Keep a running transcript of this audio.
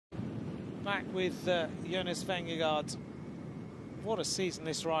Back with Jonas Vingegaard. What a season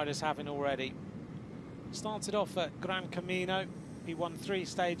this rider's having already. Started off at Gran Camino. He won 3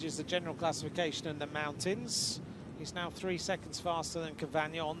 stages, the general classification and the mountains. He's now 3 seconds faster than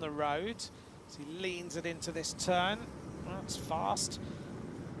Cavagna on the road. As he leans it into this turn. That's fast.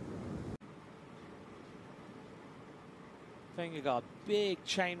 Vingegaard, big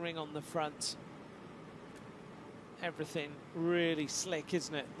chainring on the front. Everything really slick,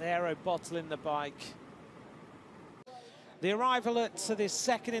 isn't it? The aero bottle in the bike. The arrival at this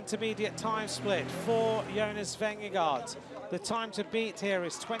second intermediate time split for Jonas Vingegaard. The time to beat here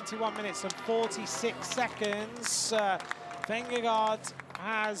is 21 minutes and 46 seconds. Vingegaard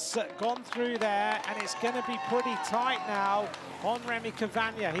has gone through there, and it's going to be pretty tight now on Remy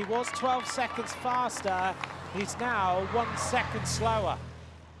Cavagna. He was 12 seconds faster. He's now 1 second slower.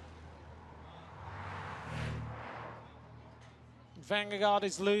 Vingegaard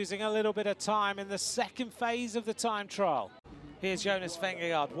is losing a little bit of time in the second phase of the time trial. Here's Jonas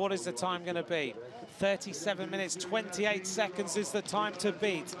Vingegaard. What is the time going to be? 37 minutes, 28 seconds is the time to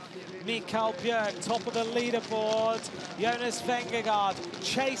beat. Mikael Bjerg, top of the leaderboard. Jonas Vingegaard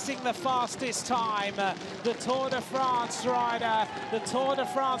chasing the fastest time. The Tour de France rider, the Tour de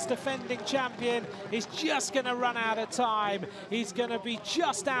France defending champion, is just going to run out of time. He's going to be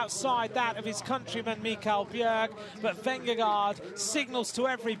just outside that of his countryman Mikael Bjerg, but Vingegaard signals to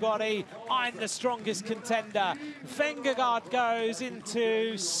everybody, I'm the strongest contender. Vingegaard goes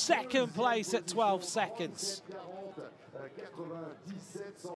into second place at 12 seconds.